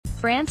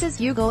France's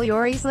Hugo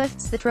Lloris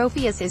lifts the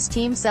trophy as his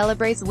team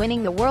celebrates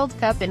winning the World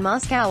Cup in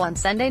Moscow on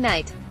Sunday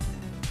night.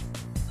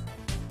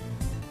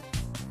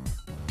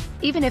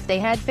 Even if they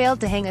had failed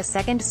to hang a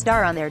second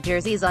star on their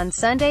jerseys on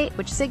Sunday,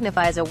 which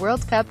signifies a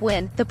World Cup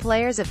win, the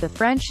players of the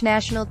French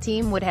national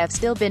team would have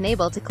still been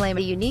able to claim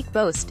a unique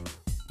boast.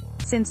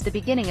 Since the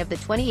beginning of the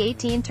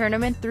 2018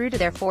 tournament through to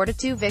their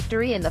 4-2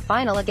 victory in the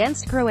final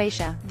against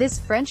Croatia, this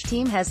French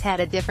team has had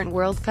a different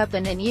World Cup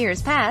than in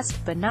years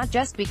past, but not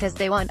just because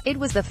they won. It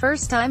was the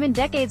first time in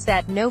decades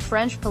that no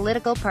French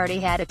political party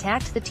had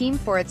attacked the team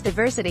for its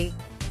diversity.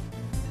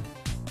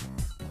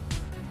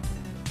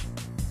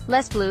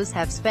 Les Bleus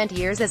have spent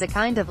years as a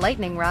kind of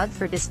lightning rod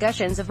for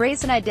discussions of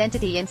race and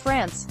identity in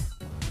France.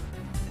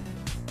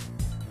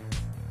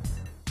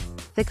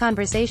 The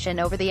conversation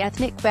over the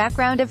ethnic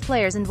background of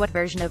players and what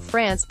version of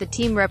France the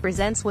team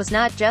represents was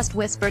not just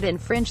whispered in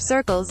French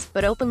circles,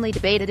 but openly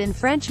debated in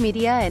French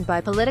media and by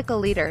political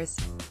leaders.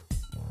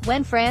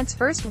 When France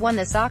first won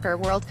the Soccer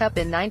World Cup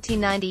in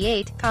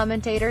 1998,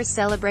 commentators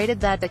celebrated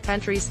that the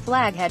country's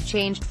flag had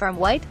changed from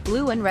white,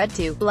 blue and red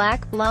to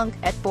black, blanc,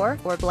 et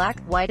blanc, or black,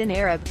 white and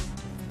Arab.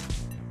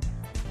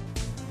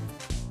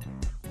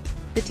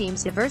 The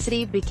team's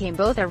diversity became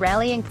both a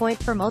rallying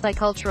point for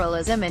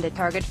multiculturalism and a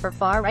target for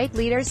far-right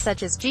leaders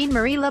such as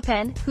Jean-Marie Le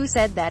Pen, who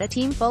said that a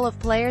team full of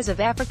players of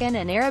African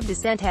and Arab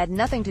descent had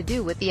nothing to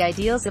do with the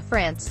ideals of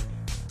France.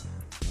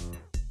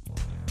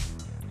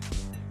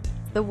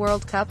 The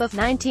World Cup of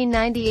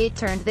 1998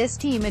 turned this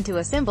team into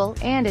a symbol,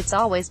 and it's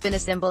always been a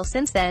symbol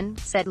since then,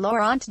 said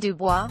Laurent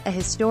Dubois, a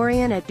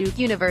historian at Duke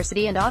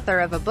University and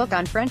author of a book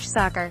on French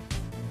soccer.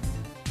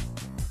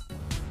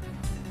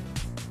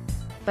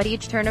 But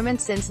each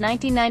tournament since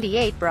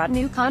 1998 brought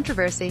new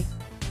controversy.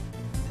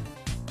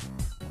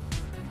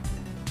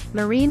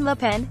 Marine Le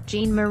Pen,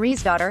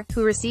 Jean-Marie's daughter,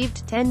 who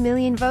received 10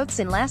 million votes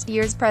in last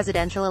year's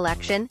presidential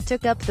election,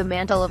 took up the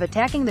mantle of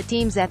attacking the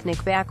team's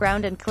ethnic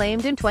background and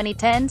claimed in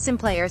 2010 some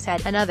players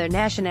had another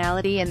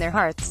nationality in their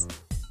hearts.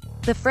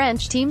 The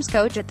French team's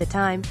coach at the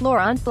time,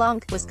 Laurent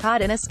Blanc, was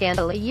caught in a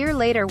scandal a year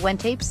later when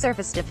tape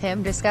surfaced of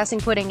him discussing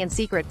putting in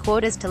secret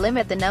quotas to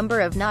limit the number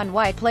of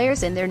non-white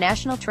players in their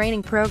national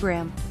training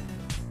program.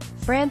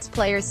 France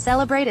players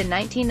celebrate in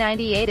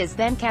 1998 as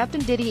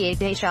then-captain Didier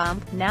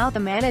Deschamps, now the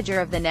manager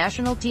of the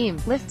national team,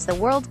 lifts the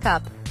World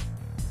Cup.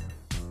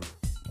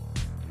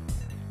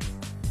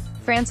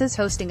 France's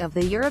hosting of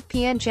the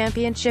European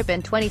Championship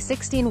in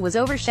 2016 was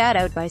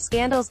overshadowed by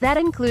scandals that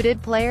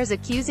included players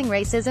accusing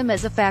racism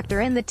as a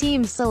factor in the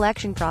team's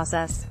selection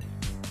process.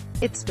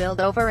 It spilled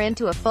over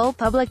into a full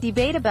public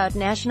debate about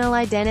national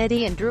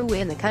identity and drew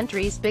in the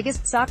country's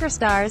biggest soccer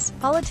stars,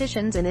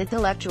 politicians and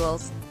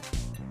intellectuals.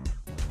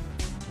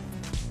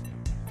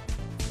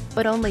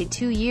 But only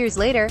 2 years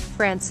later,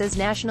 France's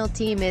national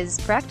team is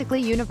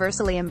practically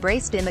universally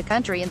embraced in the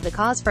country and the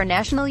cause for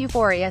national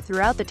euphoria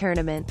throughout the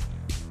tournament.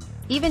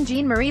 Even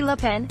Jean-Marie Le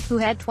Pen, who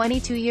had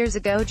 22 years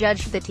ago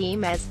judged the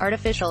team as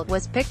artificial,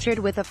 was pictured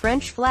with a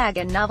French flag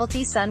and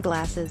novelty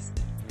sunglasses.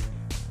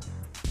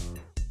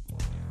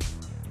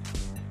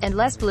 And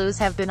Les Bleus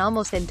have been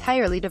almost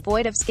entirely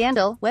devoid of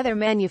scandal, whether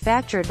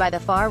manufactured by the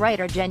far right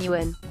or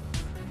genuine.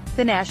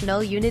 The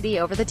national unity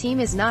over the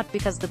team is not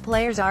because the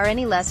players are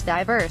any less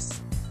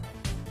diverse.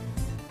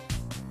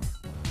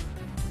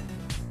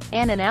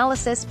 An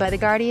analysis by The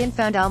Guardian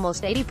found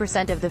almost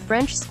 80% of the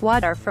French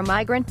squad are from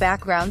migrant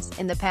backgrounds.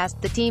 In the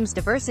past, the team's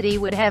diversity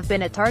would have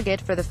been a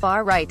target for the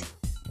far right.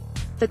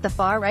 But the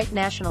far-right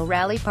National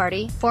Rally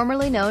Party,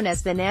 formerly known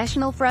as the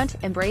National Front,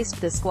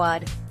 embraced the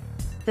squad.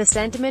 The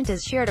sentiment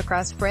is shared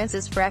across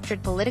France's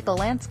fractured political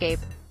landscape.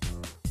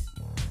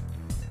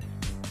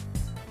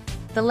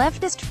 The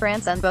leftist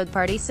France Unbowed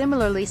Party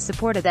similarly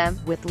supported them,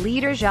 with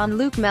leader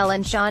Jean-Luc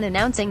Mélenchon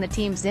announcing the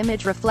team's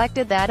image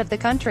reflected that of the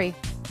country.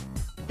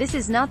 "This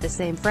is not the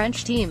same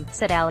French team,"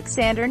 said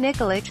Alexander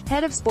Nikolic,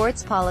 head of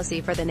sports policy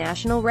for the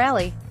National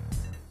Rally.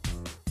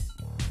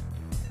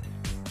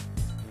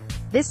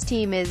 "This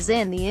team is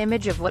in the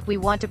image of what we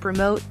want to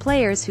promote,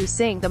 players who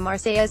sing the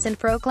Marseillaise and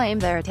proclaim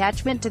their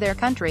attachment to their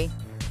country.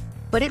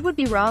 But it would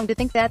be wrong to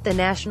think that the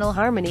national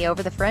harmony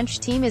over the French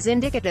team is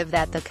indicative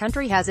that the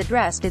country has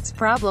addressed its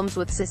problems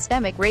with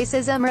systemic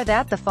racism or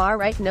that the far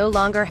right no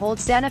longer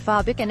holds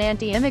xenophobic and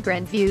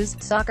anti-immigrant views.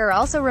 Soccer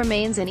also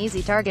remains an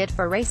easy target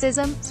for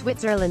racism.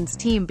 Switzerland's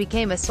team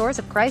became a source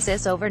of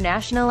crisis over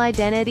national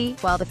identity,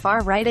 while the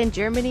far right in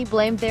Germany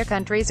blamed their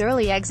country's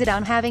early exit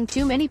on having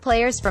too many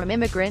players from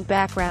immigrant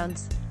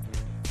backgrounds.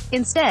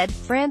 Instead,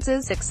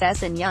 France's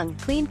success and young,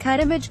 clean-cut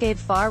image gave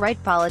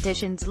far-right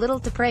politicians little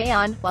to prey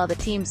on, while the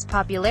team's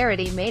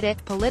popularity made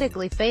it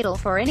politically fatal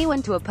for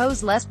anyone to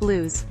oppose Les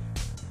Bleus.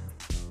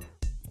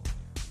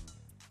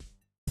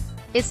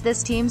 "It's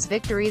this team's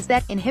victories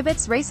that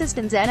inhibits racist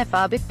and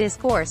xenophobic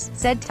discourse,"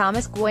 said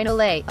Thomas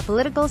Guénolé, a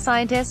political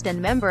scientist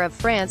and member of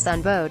France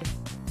Unbowed.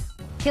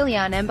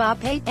 Kylian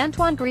Mbappé,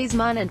 Antoine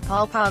Griezmann and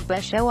Paul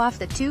Pogba show off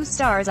the two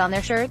stars on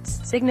their shirts,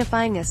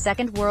 signifying a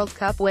second World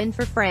Cup win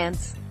for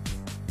France.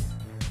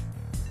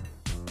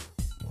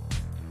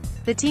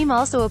 The team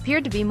also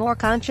appeared to be more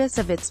conscious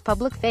of its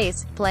public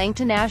face, playing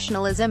to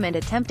nationalism and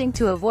attempting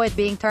to avoid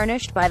being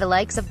tarnished by the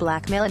likes of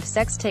blackmail and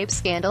sex tape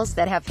scandals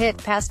that have hit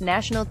past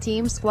national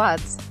team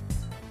squads.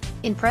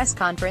 In press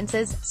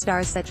conferences,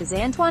 stars such as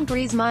Antoine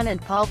Griezmann and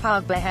Paul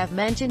Pogba have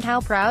mentioned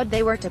how proud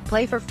they were to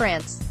play for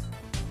France.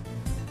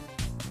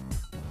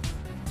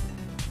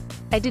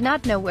 "I do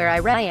not know where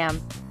I am,"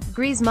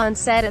 Griezmann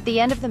said at the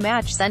end of the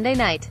match Sunday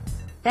night.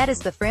 "That is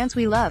the France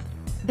we love.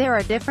 There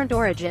are different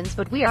origins,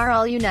 but we are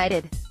all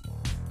united.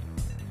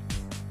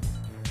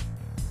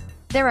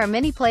 There are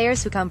many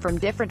players who come from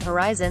different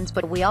horizons,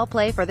 but we all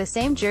play for the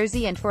same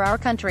jersey and for our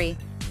country."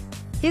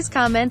 His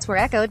comments were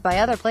echoed by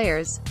other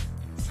players.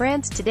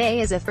 "France today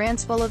is a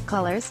France full of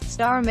colors,"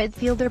 star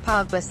midfielder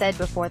Pogba said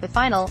before the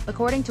final,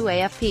 according to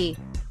AFP.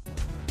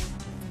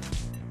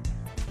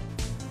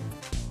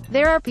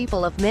 "There are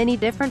people of many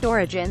different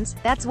origins,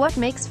 that's what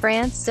makes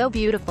France so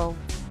beautiful.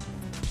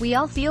 We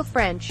all feel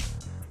French.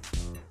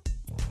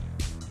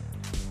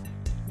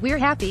 We're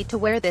happy to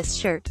wear this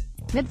shirt."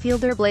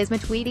 Midfielder Blaise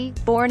Matuidi,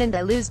 born in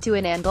Toulouse to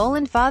an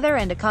Angolan father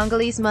and a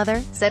Congolese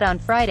mother, said on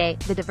Friday,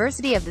 "The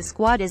diversity of the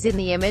squad is in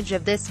the image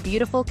of this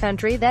beautiful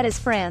country that is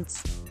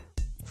France.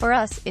 For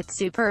us, it's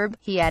superb,"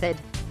 he added.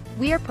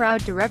 "We are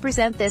proud to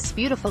represent this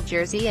beautiful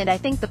jersey, and I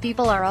think the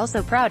people are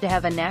also proud to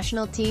have a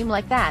national team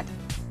like that.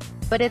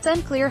 But it's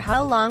unclear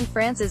how long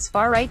France's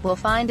far right will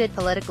find it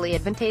politically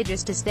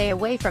advantageous to stay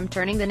away from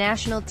turning the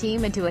national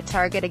team into a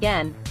target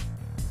again."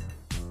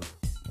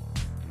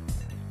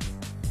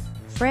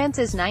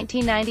 France's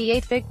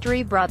 1998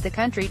 victory brought the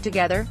country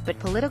together, but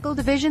political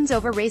divisions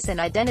over race and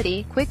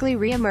identity quickly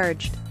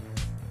re-emerged.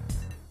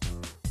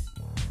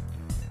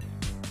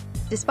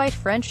 Despite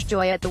French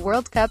joy at the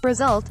World Cup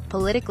result,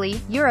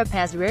 politically, Europe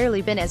has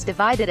rarely been as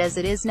divided as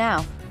it is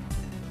now.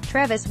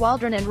 Travis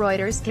Waldron and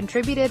Reuters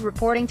contributed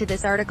reporting to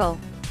this article.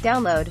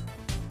 Download